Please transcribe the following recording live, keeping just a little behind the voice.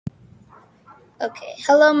Okay.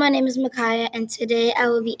 Hello, my name is Micaiah, and today I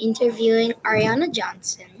will be interviewing Ariana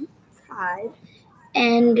Johnson. Hi.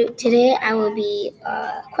 And today I will be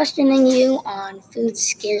questioning you on food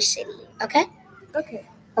scarcity. Okay? Okay.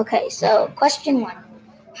 Okay, so question one.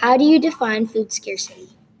 How do you define food scarcity?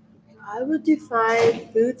 I would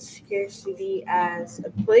define food scarcity as a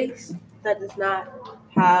place that does not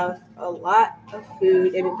have a lot of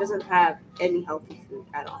food and it doesn't have any healthy food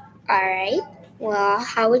at all. All right. Well,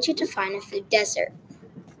 how would you define a food desert?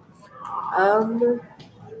 Um,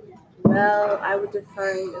 well, I would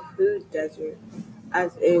define a food desert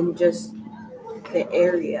as in just the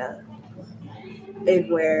area in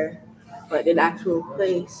where, but an actual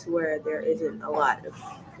place where there isn't a lot of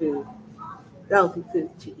food, healthy food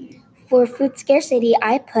to eat. For food scarcity,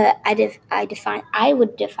 I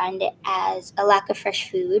would define it as a lack of fresh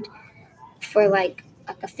food for like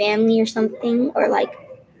a family or something, or like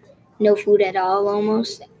no food at all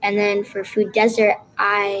almost. And then for food desert,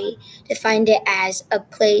 I defined it as a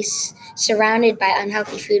place surrounded by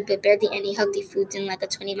unhealthy food but barely any healthy foods in like a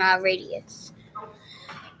 20-mile radius.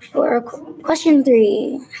 For question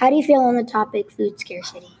three, how do you feel on the topic food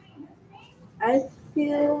scarcity? I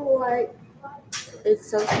feel like it's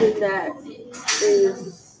something that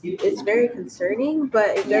it's very concerning,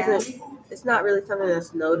 but it Yeah. doesn't. It's not really something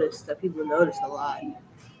that's noticed that people notice a lot.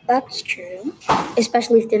 That's true,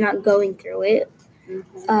 especially if they're not going through it.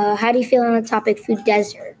 Mm-hmm. How do you feel on the topic food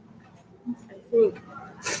desert? I think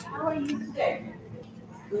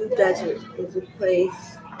food desert is a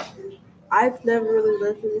place. I've never really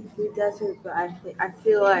lived in a food desert, but I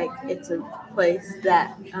feel like it's a place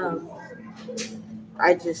that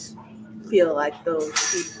I just feel like those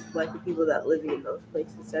people, like the people that live in those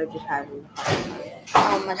places, are just having.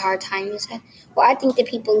 A hard time, you said? Well, I think the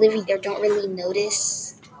people living there don't really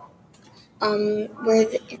notice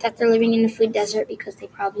that they're living in a food desert because they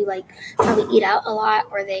probably eat out a lot,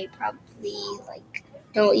 or they probably like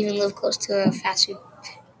don't even live close to a fast food.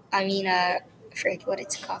 I forget what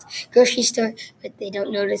it's called, grocery store, but they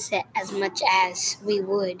don't notice it as much as we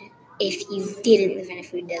would if you didn't live in a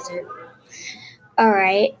food desert. All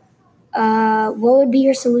right. What would be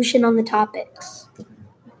your solution on the topics? I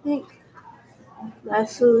think my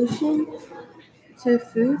solution to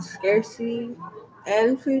food scarcity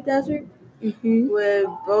and food desert would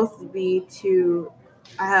both be to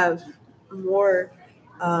have more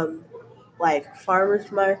like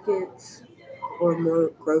farmers markets or more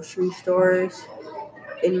grocery stores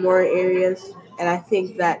in more areas. And I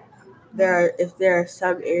think that if there are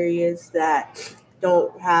some areas that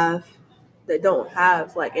don't have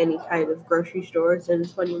like any kind of grocery stores in a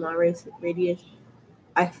 20-mile radius,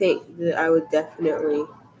 I think that I would definitely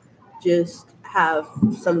just have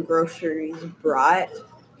some groceries brought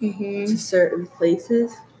to certain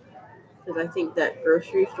places, because I think that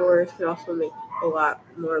grocery stores could also make a lot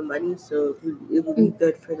more money, so it would be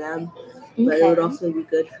good for them, but it would also be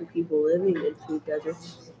good for people living in food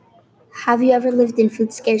deserts. Have you ever lived in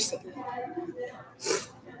food scarcity?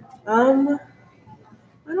 I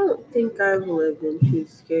don't think I've lived in food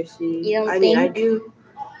scarcity. You don't I mean, I think? do.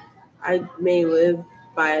 I may live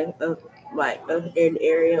by an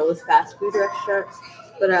area with fast food restaurants,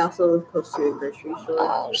 but I also live close to a grocery store.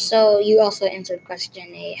 Oh, so you also answered question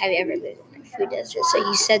A. Have you ever lived in a food desert? So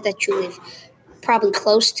you said that you live probably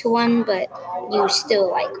close to one, but you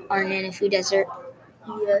still aren't in a food desert.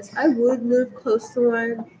 Yes, I would live close to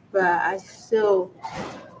one, but I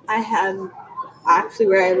have actually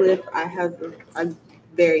where I live. I'm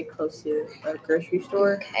very close to a grocery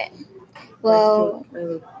store. Okay. I Well,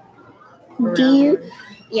 live do around you? one.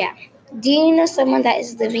 Yeah. Do you know someone that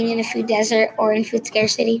is living in a food desert or in food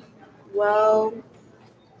scarcity? Well,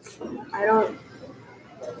 I don't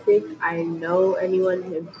think I know anyone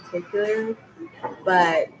in particular,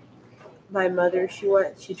 but my mother,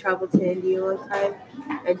 she traveled to India one time,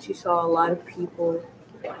 and she saw a lot of people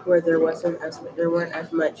where there weren't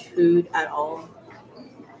as much food at all.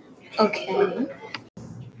 Okay.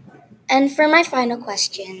 And for my final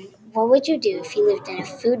question, what would you do if you lived in a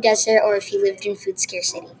food desert or if you lived in food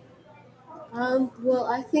scarcity? Well,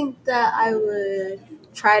 I think that I would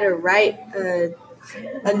try to write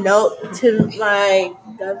a note to my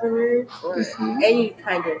governor or any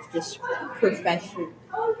kind of just profession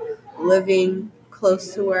living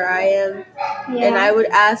close to where I am, and I would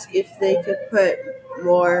ask if they could put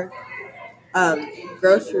more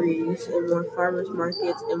groceries and more farmers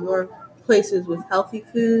markets and more places with healthy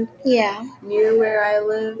food near where I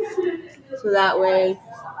live, so that way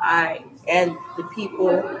I and the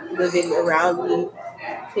people living around me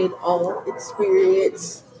could all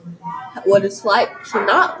experience what it's like to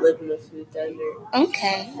not live in a food desert.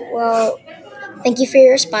 Okay. Well, thank you for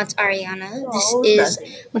your response, Ariana. Oh, This it was is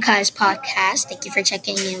nothing. Makai's podcast. Thank you for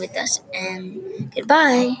checking in with us, and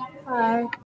goodbye. Bye.